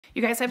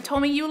You guys have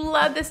told me you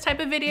love this type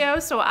of video,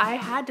 so I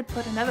had to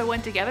put another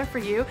one together for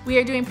you. We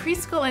are doing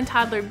preschool and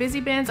toddler busy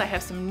bins. I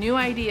have some new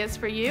ideas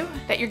for you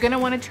that you're gonna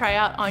wanna try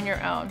out on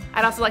your own.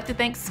 I'd also like to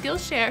thank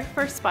Skillshare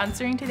for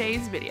sponsoring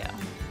today's video.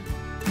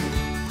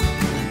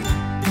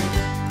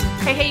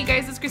 Hey you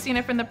guys, it's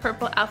Christina from the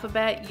Purple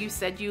Alphabet. You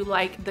said you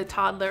like the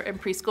toddler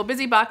and preschool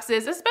busy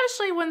boxes,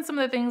 especially when some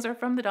of the things are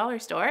from the dollar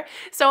store.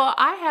 So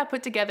I have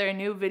put together a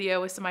new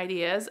video with some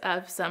ideas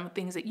of some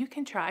things that you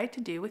can try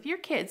to do with your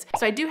kids.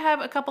 So I do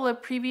have a couple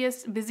of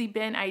previous busy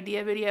bin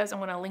idea videos. I'm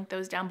gonna link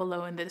those down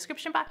below in the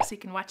description box so you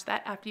can watch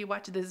that after you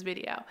watch this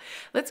video.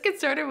 Let's get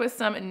started with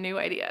some new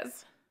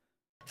ideas.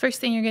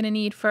 First thing you're going to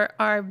need for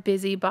our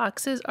busy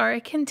boxes are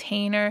a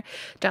container.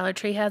 Dollar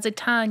Tree has a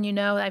ton, you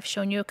know, I've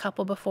shown you a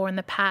couple before in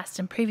the past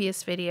in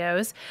previous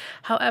videos.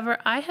 However,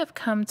 I have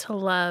come to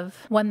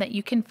love one that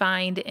you can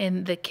find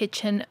in the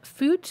kitchen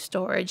food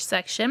storage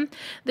section.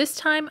 This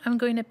time I'm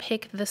going to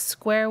pick the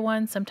square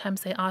one.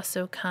 Sometimes they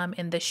also come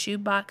in the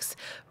shoebox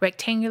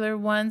rectangular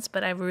ones,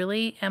 but I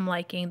really am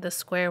liking the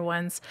square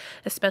ones,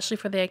 especially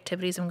for the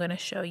activities I'm going to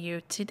show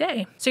you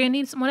today. So you're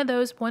going to need one of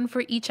those, one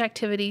for each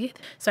activity.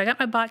 So I got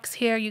my box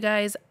here. You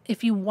guys,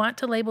 if you want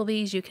to label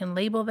these, you can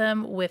label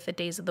them with the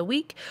days of the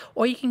week,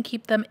 or you can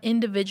keep them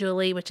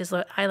individually, which is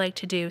what I like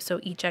to do. So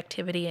each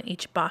activity in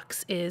each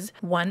box is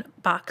one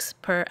box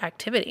per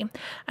activity.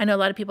 I know a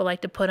lot of people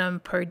like to put them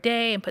per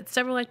day and put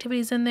several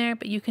activities in there,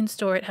 but you can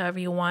store it however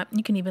you want.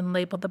 You can even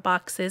label the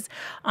boxes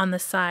on the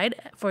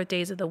side for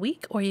days of the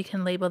week, or you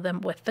can label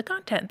them with the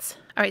contents.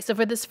 All right, so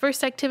for this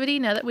first activity,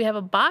 now that we have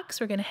a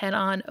box, we're going to head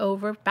on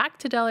over back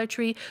to Dollar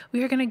Tree.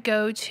 We are going to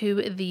go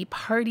to the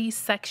party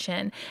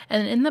section,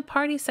 and in the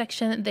party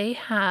section, they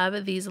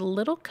have these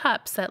little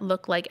cups that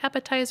look like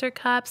appetizer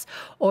cups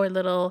or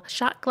little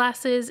shot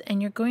glasses,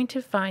 and you're going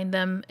to find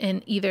them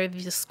in either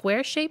the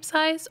square shape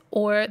size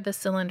or the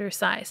cylinder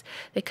size.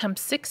 They come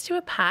 6 to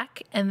a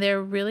pack, and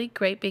they're really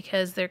great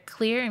because they're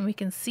clear and we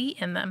can see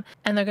in them,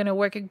 and they're going to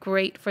work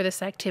great for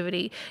this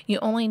activity. You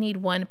only need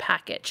one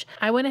package.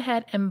 I went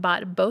ahead and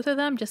bought both of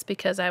them just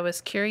because I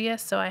was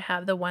curious, so I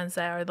have the ones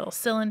that are little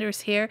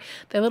cylinders here.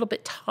 They're a little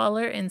bit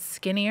taller and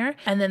skinnier,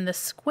 and then the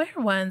square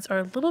ones are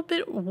a little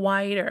bit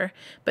wider,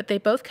 but they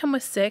both come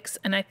with 6,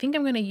 and I think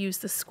I'm going to use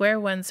the square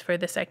ones for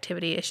this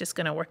activity. It's just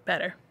going to work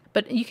better.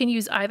 But you can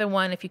use either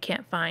one if you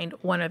can't find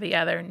one or the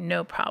other,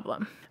 no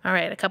problem. All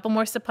right, a couple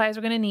more supplies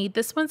we're going to need.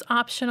 This one's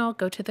optional.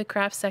 Go to the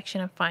craft section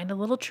and find a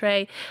little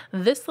tray.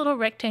 This little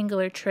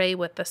rectangular tray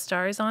with the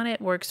stars on it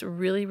works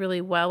really,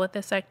 really well with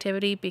this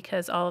activity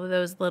because all of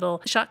those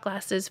little shot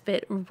glasses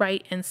fit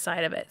right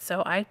inside of it.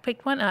 So I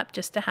picked one up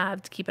just to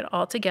have to keep it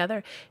all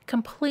together.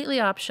 Completely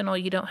optional.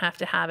 You don't have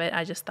to have it.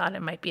 I just thought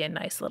it might be a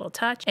nice little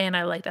touch. And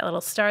I like that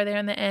little star there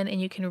in the end, and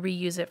you can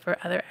reuse it for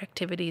other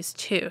activities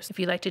too. So if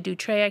you like to do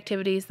tray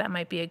activities, that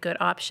might be a good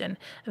option.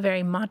 A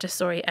very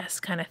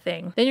Montessori-esque kind of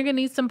thing. Then you're going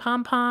to need some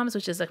pom-poms,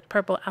 which is a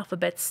Purple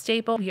Alphabet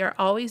staple. We are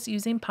always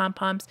using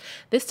pom-poms.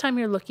 This time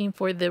you're looking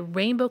for the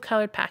rainbow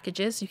colored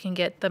packages. You can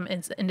get them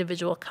in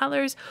individual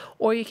colors,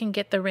 or you can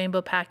get the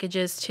rainbow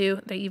packages too.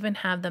 They even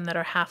have them that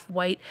are half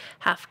white,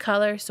 half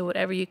color, so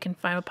whatever you can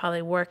find will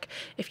probably work.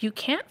 If you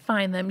can't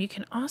find them, you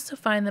can also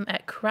find them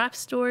at craft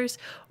stores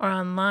or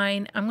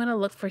online. I'm going to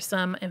look for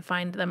some and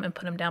find them and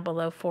put them down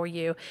below for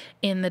you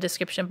in the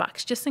description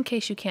box, just in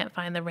case you can't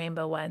find the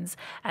rainbow ones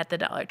at the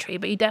Dollar Tree,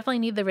 but you definitely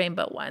need the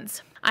rainbow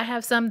ones. I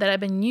have some that I've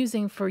been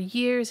using for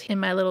years in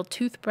my little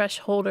toothbrush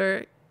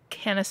holder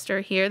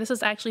canister here. This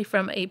is actually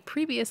from a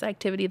previous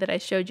activity that I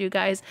showed you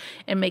guys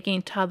in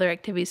making toddler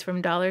activities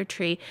from Dollar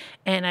Tree,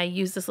 and I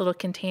use this little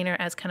container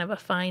as kind of a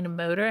fine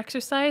motor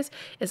exercise.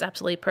 It's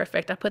absolutely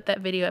perfect. I'll put that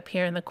video up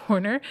here in the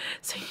corner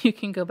so you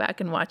can go back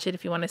and watch it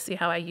if you want to see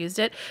how I used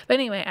it. But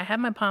anyway, I have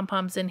my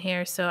pom-poms in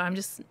here, so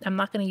I'm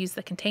not going to use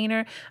the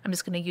container. I'm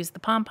just going to use the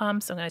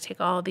pom-poms. So I'm going to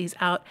take all of these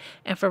out,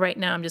 and for right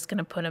now I'm just going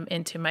to put them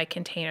into my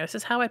container. This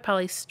is how I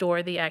probably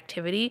store the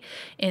activity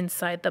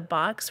inside the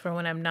box for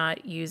when I'm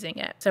not using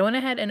it. So I went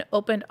ahead and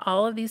opened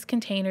all of these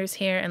containers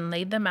here and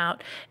laid them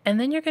out, and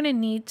then you're going to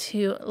need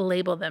to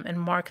label them and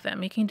mark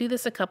them. You can do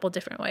this a couple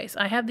different ways.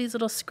 I have these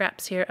little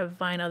scraps here of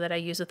vinyl that I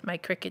use with my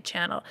Cricut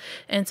channel,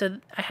 and so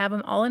I have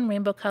them all in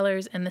rainbow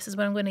colors, and this is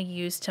what I'm going to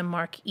use to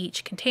mark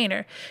each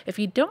container. If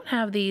you don't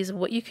have these,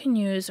 what you can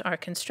use are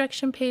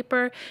construction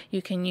paper.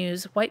 You can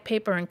use white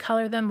paper and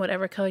color them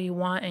whatever color you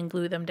want and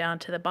glue them down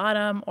to the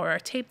bottom or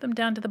tape them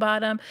down to the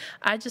bottom.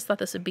 I just thought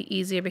this would be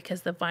easier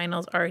because the vinyl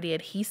is already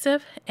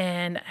adhesive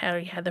and I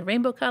already had the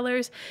rainbow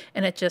colors,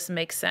 and it just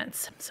makes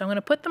sense. So I'm going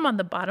to put them on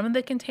the bottom of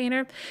the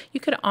container. You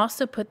could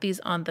also put these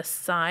on the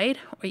side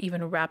or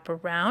even wrap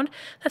around.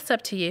 That's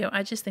up to you.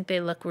 I just think they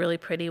look really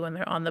pretty when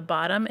they're on the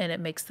bottom, and it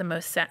makes the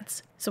most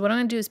sense. So what I'm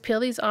going to do is peel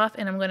these off,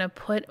 and I'm going to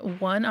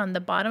put one on the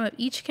bottom of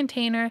each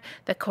container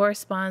that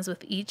corresponds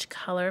with each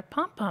color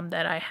pom-pom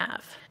that I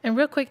have. And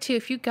real quick too,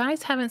 if you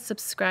guys haven't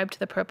subscribed to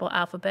the Purple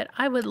Alphabet,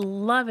 I would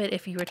love it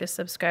if you were to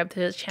subscribe to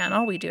the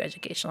channel. We do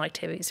educational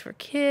activities for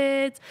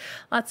kids,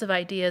 lots of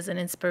ideas and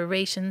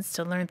inspirations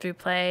to learn through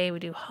play. We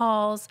do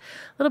hauls,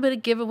 a little bit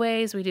of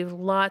giveaways. We do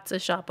lots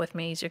of shop with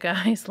me's, you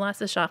guys,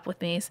 lots of shop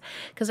with me's,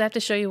 because I have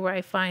to show you where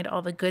I find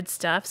all the good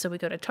stuff. So we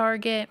go to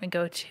Target, we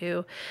go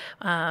to,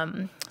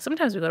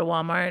 sometimes we go to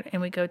Walmart,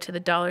 and we go to the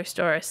dollar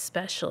store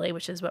especially,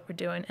 which is what we're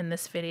doing in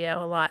this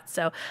video a lot.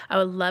 So I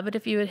would love it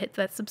if you would hit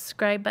that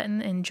subscribe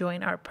button and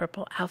join our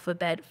Purple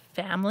Alphabet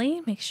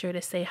family. Make sure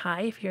to say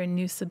hi if you're a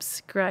new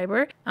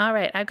subscriber. All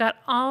right, I've got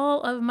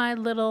all of my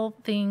little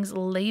things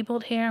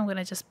labeled here. I'm going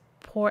to just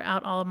pour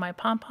out all of my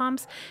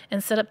pom-poms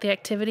and set up the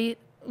activity.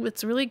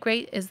 What's really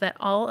great is that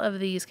all of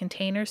these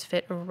containers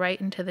fit right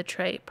into the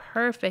tray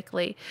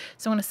perfectly.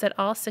 So I'm going to set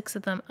all 6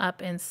 of them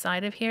up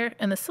inside of here,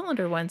 and the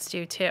cylinder ones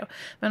do too.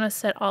 I'm going to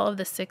set all of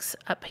the 6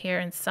 up here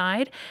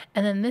inside,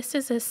 and then this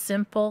is a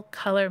simple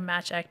color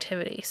match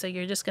activity. So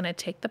you're just going to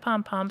take the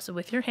pom-poms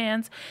with your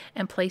hands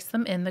and place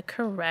them in the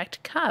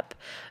correct cup.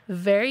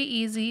 Very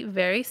easy,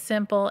 very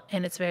simple,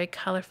 and it's very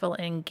colorful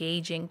and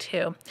engaging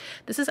too.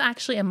 This is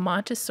actually a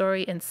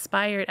Montessori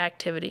inspired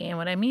activity, and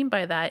what I mean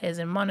by that is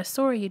in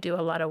Montessori you do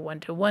a lot of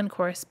one-to-one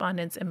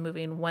correspondence and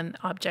moving one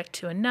object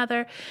to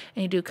another,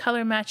 and you do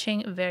color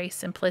matching very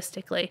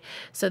simplistically.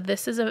 So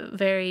this is a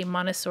very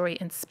Montessori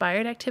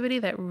inspired activity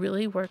that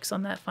really works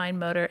on that fine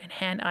motor and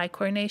hand-eye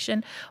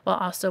coordination while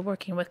also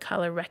working with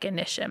color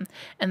recognition.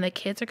 And the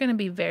kids are going to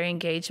be very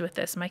engaged with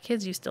this. My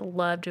kids used to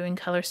love doing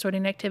color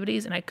sorting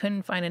activities, and I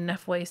couldn't find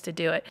enough ways to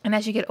do it. And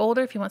as you get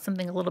older, if you want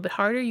something a little bit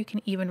harder, you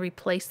can even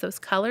replace those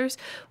colors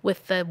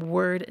with the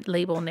word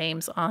label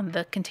names on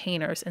the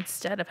containers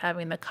instead of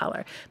having the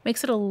color.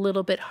 Makes it a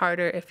little bit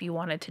harder if you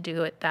wanted to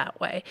do it that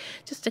way.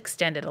 Just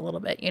extend it a little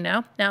bit, you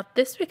know? Now, if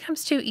this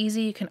becomes too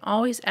easy, you can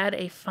always add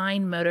a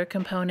fine motor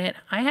component.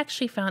 I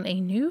actually found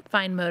a new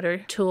fine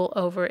motor tool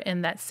over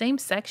in that same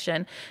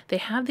section. They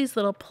have these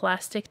little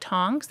plastic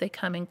tongs. They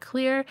come in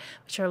clear,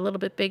 which are a little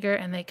bit bigger,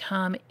 and they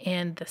come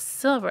in the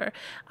silver.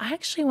 I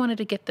actually wanted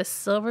to get the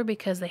silver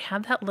because they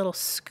have that little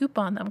scoop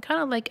on them,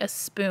 kind of like a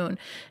spoon,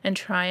 and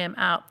try them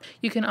out.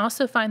 You can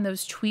also find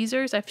those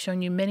tweezers I've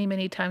shown you many,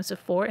 many times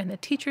before in the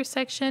teacher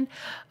section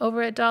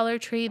over at Dollar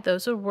Tree.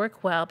 Those would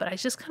work well, but I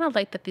just kind of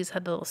like that these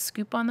had a little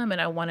scoop on them, and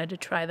I wanted to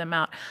try them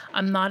out.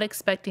 I'm not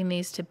expecting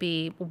these to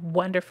be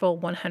wonderful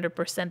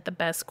 100% the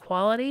best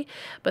quality,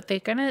 but they're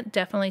gonna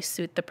definitely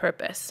suit the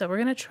purpose. So we're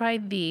gonna try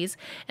these,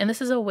 and this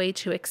is a way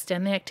to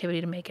extend the activity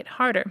to make it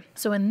harder.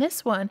 So in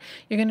this one,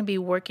 you're gonna be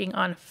working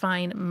on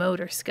fine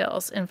motor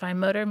skills, and fine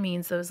motor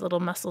means those little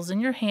muscles in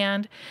your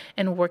hand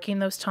and working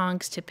those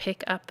tongs to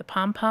pick up the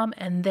pom-pom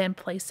and then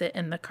place it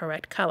in the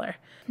correct color.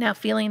 Now,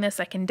 feeling this,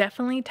 I can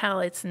definitely tell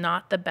it's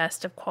not the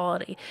best of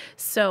quality.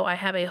 So I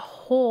have a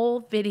whole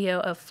video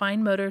of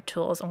fine motor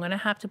tools. I'm going to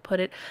have to put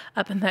it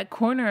up in that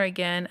corner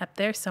again up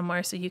there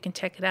somewhere so you can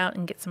check it out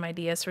and get some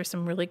ideas for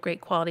some really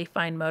great quality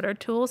fine motor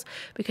tools,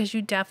 because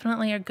you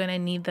definitely are going to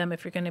need them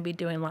if you're going to be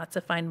doing lots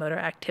of fine motor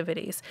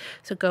activities.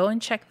 So go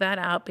and check that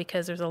out,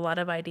 because there's a lot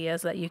of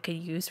ideas that you could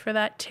use for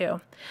that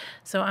too.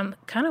 So I'm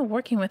kind of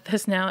working with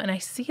this now, and I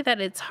see that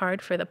it's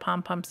hard for the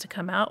pom-poms to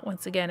come out.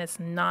 Once again, it's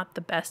not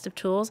the best of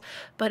tools,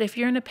 but if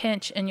you're in a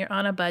pinch and you're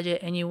on a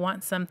budget and you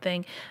want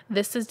something,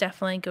 this is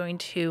definitely going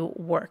to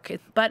work.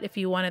 But if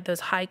you wanted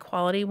those high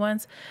quality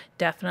ones,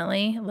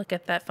 definitely look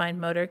at that fine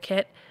motor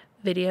kit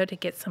video to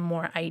get some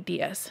more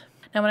ideas.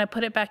 Now, when I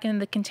put it back in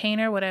the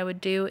container, what I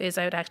would do is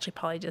I would actually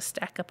probably just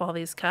stack up all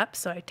these cups.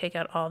 So I take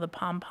out all the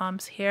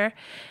pom-poms here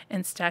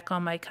and stack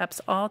all my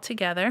cups all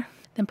together.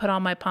 Then put all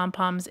my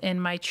pom-poms in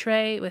my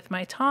tray with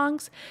my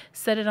tongs,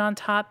 set it on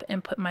top,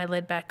 and put my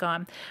lid back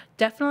on.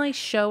 Definitely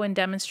show and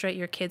demonstrate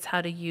your kids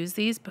how to use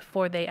these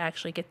before they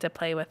actually get to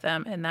play with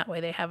them, and that way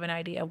they have an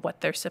idea of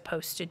what they're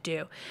supposed to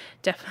do.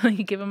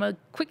 Definitely give them a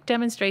quick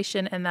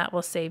demonstration, and that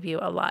will save you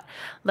a lot.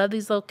 Love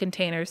these little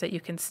containers that you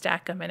can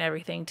stack them and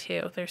everything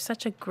too. They're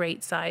such a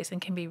great size and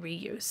can be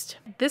reused.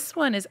 This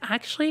one is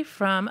actually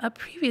from a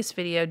previous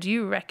video. Do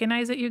you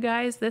recognize it, you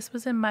guys? This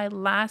was in my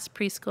last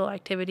preschool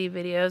activity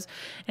videos,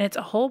 and it's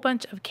a whole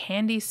bunch of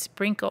candy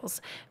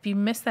sprinkles. If you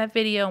missed that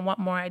video and want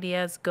more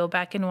ideas, go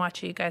back and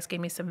watch it. You guys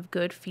gave me some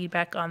good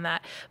feedback on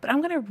that. But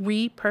I'm going to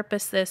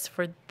repurpose this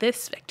for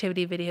this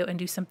activity video and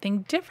do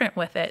something different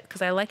with it,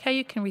 because I like how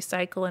you can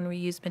recycle and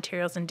reuse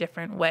materials in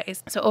different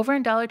ways. So over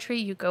in Dollar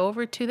Tree, you go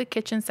over to the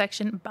kitchen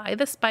section, buy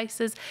the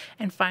spices,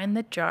 and find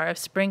the jar of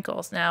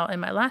sprinkles. Now, in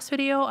my last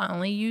video, I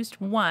only used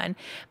one,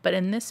 but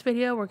in this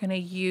video, we're going to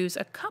use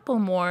a couple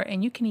more,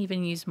 and you can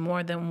even use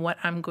more than what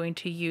I'm going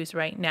to use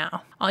right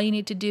now. All you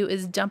need to do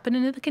is dump it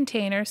into the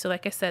container. So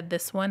like I said,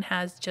 this one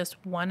has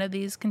just one of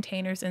these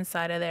containers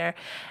inside of there.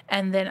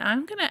 And then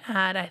I'm going to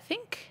add, I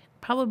think,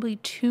 probably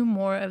 2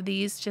 more of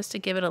these just to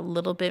give it a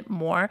little bit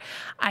more.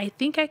 I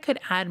think I could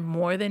add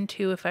more than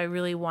 2 if I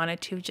really wanted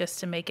to, just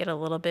to make it a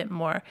little bit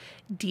more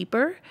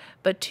deeper,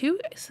 but 2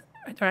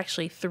 or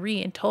actually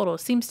 3 in total,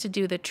 seems to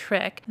do the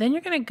trick. Then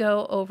you're going to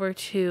go over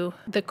to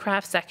the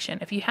craft section.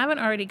 If you haven't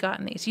already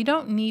gotten these, you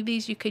don't need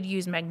these. You could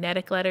use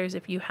magnetic letters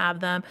if you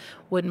have them,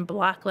 wooden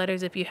block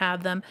letters if you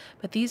have them,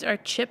 but these are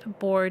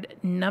chipboard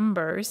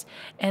numbers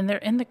and they're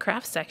in the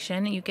craft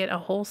section. You get a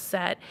whole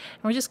set,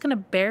 and we're just going to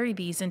bury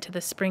these into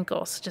the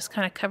sprinkles. Just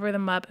kind of cover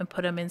them up and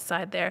put them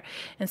inside there.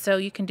 And so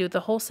you can do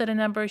the whole set of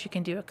numbers, you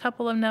can do a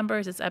couple of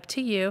numbers, it's up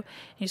to you.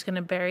 You're just going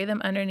to bury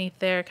them underneath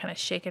there, kind of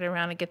shake it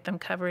around and get them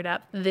covered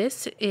up.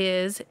 This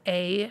is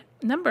a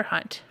number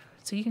hunt.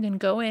 So you can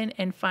go in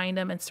and find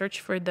them and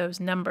search for those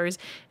numbers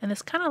and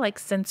this kind of like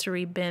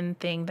sensory bin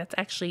thing that's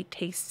actually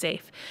taste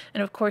safe.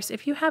 And of course,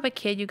 if you have a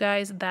kid, you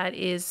guys, that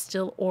is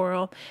still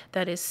oral,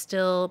 that is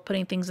still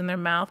putting things in their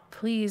mouth,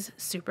 please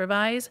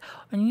supervise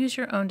and use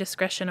your own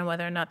discretion on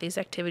whether or not these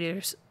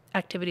activities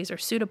are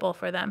suitable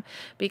for them,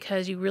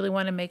 because you really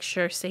want to make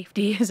sure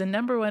safety is a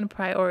 #1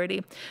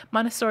 priority.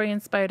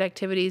 Montessori-inspired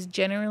activities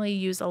generally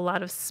use a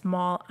lot of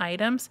small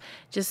items.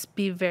 Just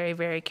be very,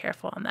 very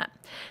careful on that.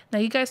 Now,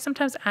 you guys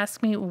sometimes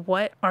ask me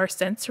what are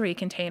sensory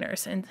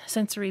containers and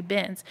sensory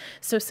bins.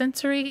 So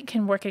sensory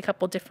can work a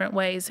couple different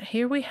ways.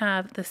 Here we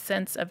have the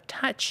sense of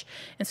touch.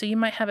 And so you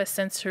might have a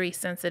sensory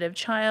sensitive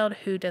child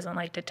who doesn't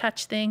like to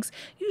touch things.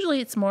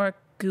 Usually it's more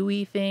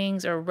gooey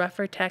things or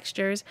rougher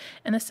textures,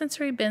 and the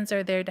sensory bins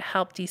are there to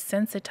help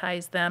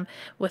desensitize them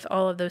with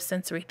all of those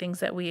sensory things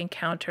that we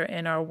encounter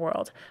in our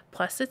world.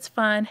 Plus it's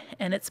fun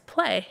and it's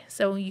play,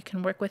 so you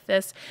can work with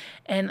this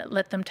and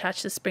let them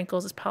touch the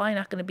sprinkles. It's probably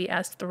not going to be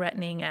as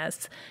threatening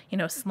as, you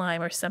know,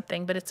 slime or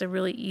something, but it's a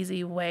really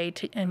easy way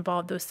to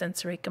involve those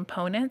sensory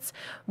components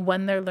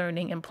when they're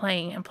learning and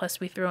playing. And plus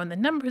we throw in the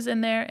numbers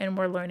in there and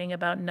we're learning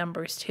about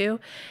numbers too,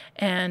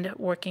 and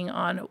working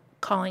on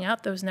calling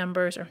out those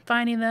numbers or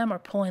finding them or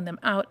pulling them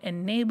out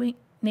and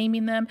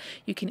naming them.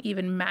 You can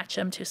even match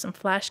them to some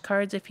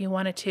flashcards if you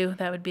wanted to.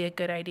 That would be a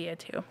good idea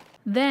too.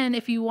 Then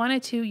if you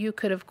wanted to, you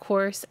could of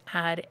course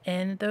add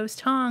in those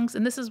tongs,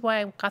 and this is why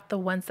I got the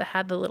ones that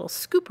had the little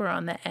scooper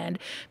on the end,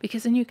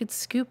 because then you could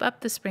scoop up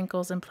the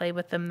sprinkles and play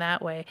with them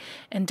that way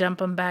and dump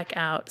them back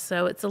out.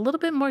 So it's a little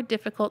bit more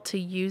difficult to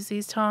use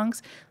these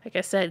tongs. Like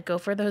I said, go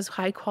for those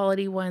high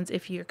quality ones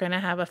if you're going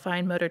to have a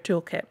fine motor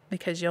toolkit,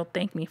 because you'll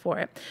thank me for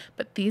it.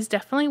 But these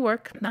definitely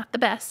work. Not the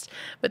best,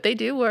 but they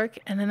do work.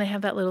 And then they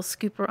have that little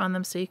scooper on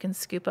them so you can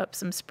scoop up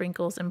some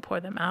sprinkles and pour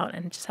them out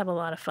and just have a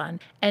lot of fun.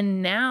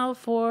 And now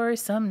for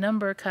some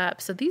number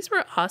cups. So these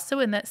were also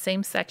in that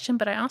same section,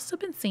 but I also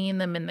been seeing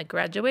them in the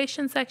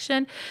graduation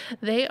section.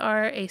 They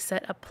are a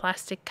set of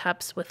plastic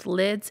cups with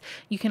lids.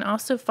 You can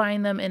also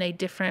find them in a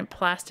different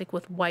plastic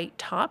with white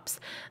tops.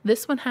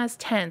 This one has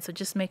 10, so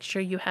just make sure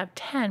you have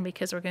 10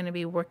 because we're going to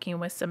be working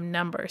with some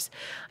numbers.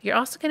 You're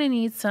also going to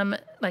need some,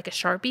 like a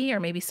Sharpie or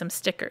maybe some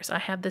stickers. I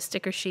have the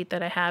sticker sheet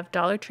that I have.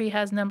 Dollar Tree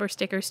has number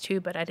stickers too,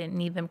 but I didn't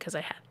need them because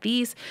I had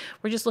these.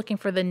 We're just looking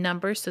for the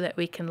numbers so that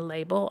we can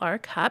label our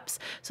cups.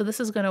 So this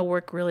is going to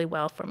work really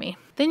well for me.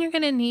 Then you're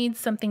going to need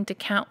something to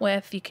count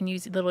with. You can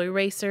use little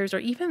erasers or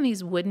even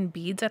these wooden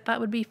beads. I thought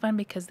would be fun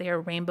because they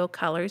are rainbow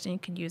colors and you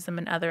can use them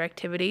in other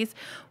activities.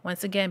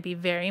 Once again, be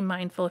very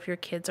mindful if your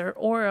kids are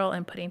oral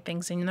and putting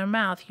things in their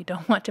mouth. You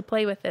don't want to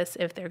play with this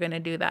if they're going to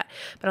do that.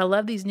 But I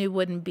love these new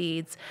wooden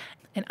beads.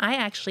 And I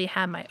actually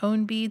have my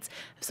own beads.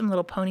 I have some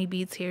little pony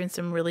beads here in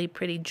some really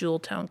pretty jewel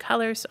tone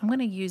colors. So I'm going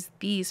to use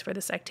these for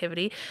this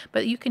activity,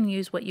 but you can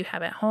use what you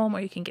have at home, or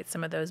you can get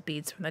some of those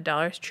beads from the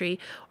Dollar Tree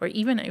or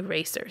even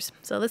erasers.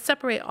 So let's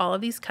separate all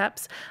of these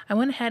cups. I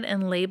went ahead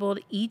and labeled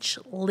each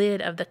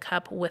lid of the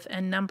cup with a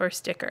number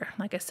sticker.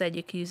 Like I said,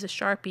 you could use a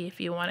Sharpie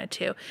if you wanted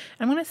to.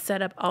 I'm going to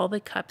set up all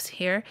the cups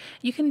here.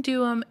 You can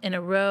do them in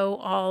a row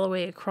all the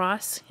way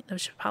across.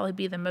 That should probably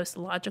be the most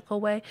logical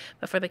way,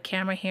 but for the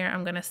camera here,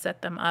 I'm going to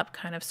set them up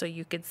kind of so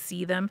you could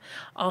see them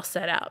all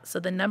set out. So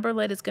the number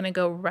lid is going to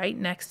go right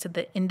next to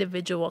the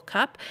individual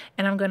cup,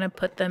 and I'm going to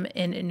put them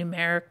in a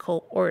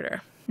numerical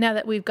order. Now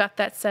that we've got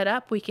that set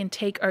up, we can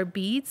take our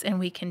beads and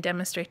we can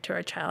demonstrate to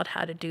our child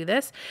how to do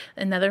this.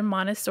 Another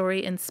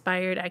Montessori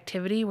inspired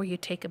activity where you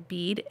take a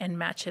bead and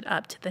match it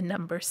up to the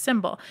number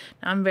symbol.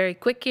 Now I'm very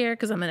quick here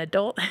because I'm an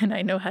adult and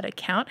I know how to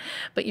count,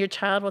 but your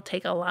child will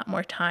take a lot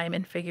more time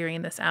in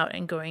figuring this out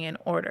and going in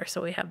order.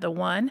 So we have the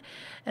 1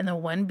 and the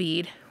 1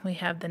 bead. We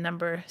have the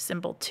number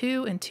symbol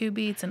 2 and 2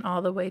 beads, and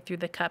all the way through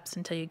the cups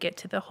until you get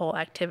to the whole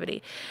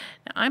activity.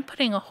 Now I'm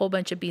putting a whole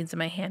bunch of beads in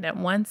my hand at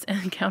once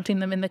and counting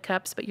them in the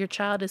cups, but your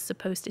child is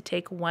supposed to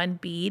take 1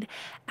 bead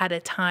at a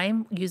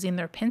time using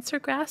their pincer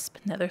grasp,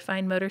 another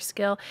fine motor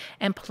skill,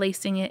 and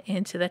placing it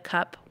into the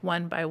cup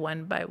one by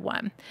one by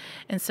one.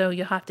 And so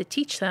you'll have to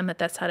teach them that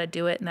that's how to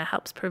do it, and that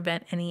helps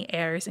prevent any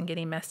errors and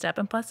getting messed up.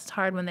 And plus it's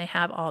hard when they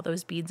have all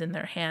those beads in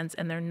their hands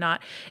and they're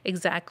not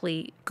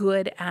exactly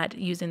good at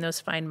using those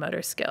fine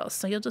motor skills.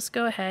 So you'll just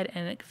go ahead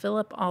and fill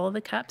up all of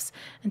the cups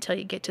until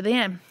you get to the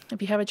end.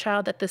 If you have a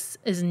child that this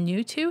is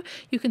new to,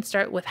 you can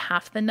start with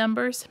half the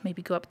numbers,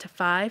 maybe go up to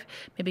 5,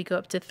 maybe go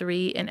up to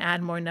 3 and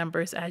add more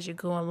numbers as you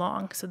go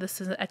along. So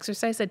this is an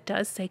exercise that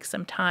does take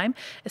some time,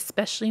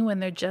 especially when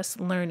they're just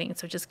learning.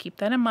 So just keep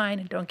that in mind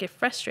and don't get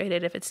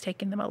frustrated if it's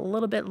taking them a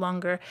little bit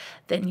longer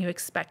than you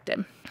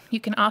expected. You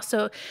can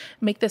also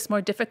make this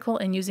more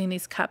difficult in using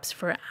these cups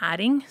for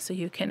adding. So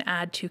you can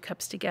add 2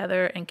 cups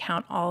together and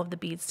count all of the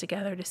beads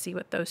together to see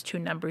what those 2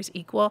 numbers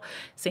equal.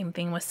 Same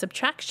thing with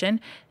subtraction.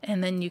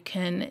 And then you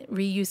can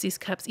reuse these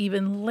cups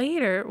even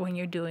later when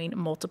you're doing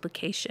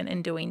multiplication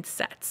and doing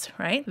sets,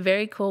 right?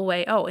 Very cool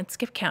way. Oh, and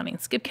skip counting.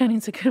 Skip counting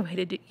is a good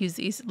way to use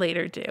these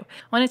later too. I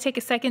want to take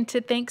a second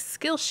to thank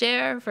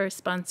Skillshare for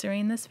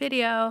sponsoring this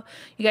video.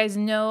 You guys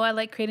know I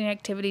like creating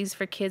activities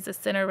for kids that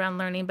center around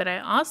learning, but I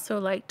also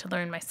like to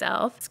learn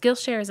myself.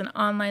 Skillshare is an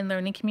online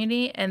learning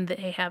community, and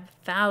they have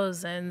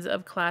thousands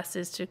of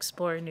classes to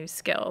explore new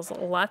skills.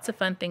 Lots of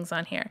fun things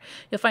on here.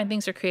 You'll find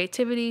things for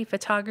creativity,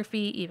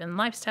 photography, even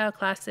lifestyle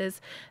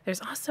classes.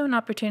 There's also an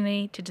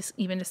opportunity to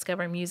even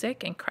discover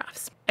music and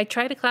crafts. I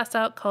tried a class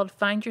out called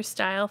Find Your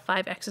Style,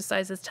 5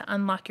 Exercises to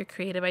Unlock Your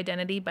Creative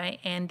Identity by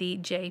Andy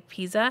J.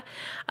 Pizza.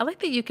 I like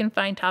that you can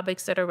find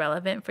topics that are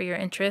relevant for your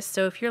interests.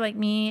 So if you're like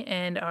me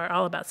and are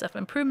all about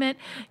self-improvement,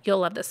 you'll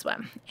love this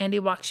one. Andy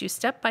walks you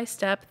step by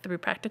step through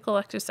practical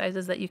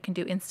exercises that you can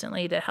do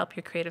instantly to help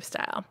your creative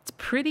style. It's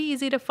pretty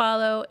easy to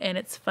follow and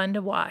it's fun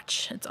to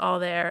watch. It's all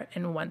there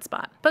in one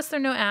spot. Plus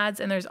there are no ads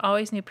and there's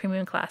always new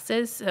premium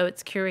classes, so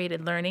it's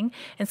curated learning,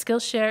 and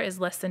Skillshare is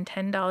less than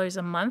 $10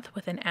 a month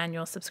with an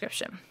annual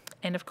subscription.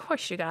 And of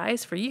course, you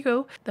guys, for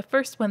you, the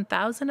first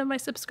 1,000 of my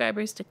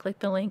subscribers to click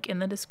the link in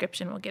the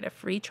description will get a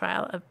free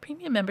trial of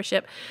premium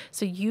membership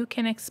so you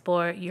can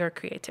explore your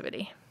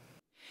creativity.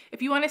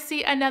 If you want to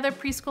see another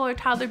preschool or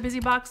toddler busy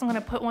box, I'm going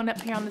to put one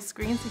up here on the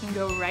screen so you can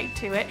go right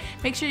to it.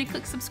 Make sure you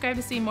click subscribe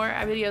to see more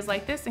videos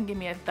like this and give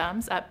me a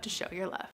thumbs up to show your love.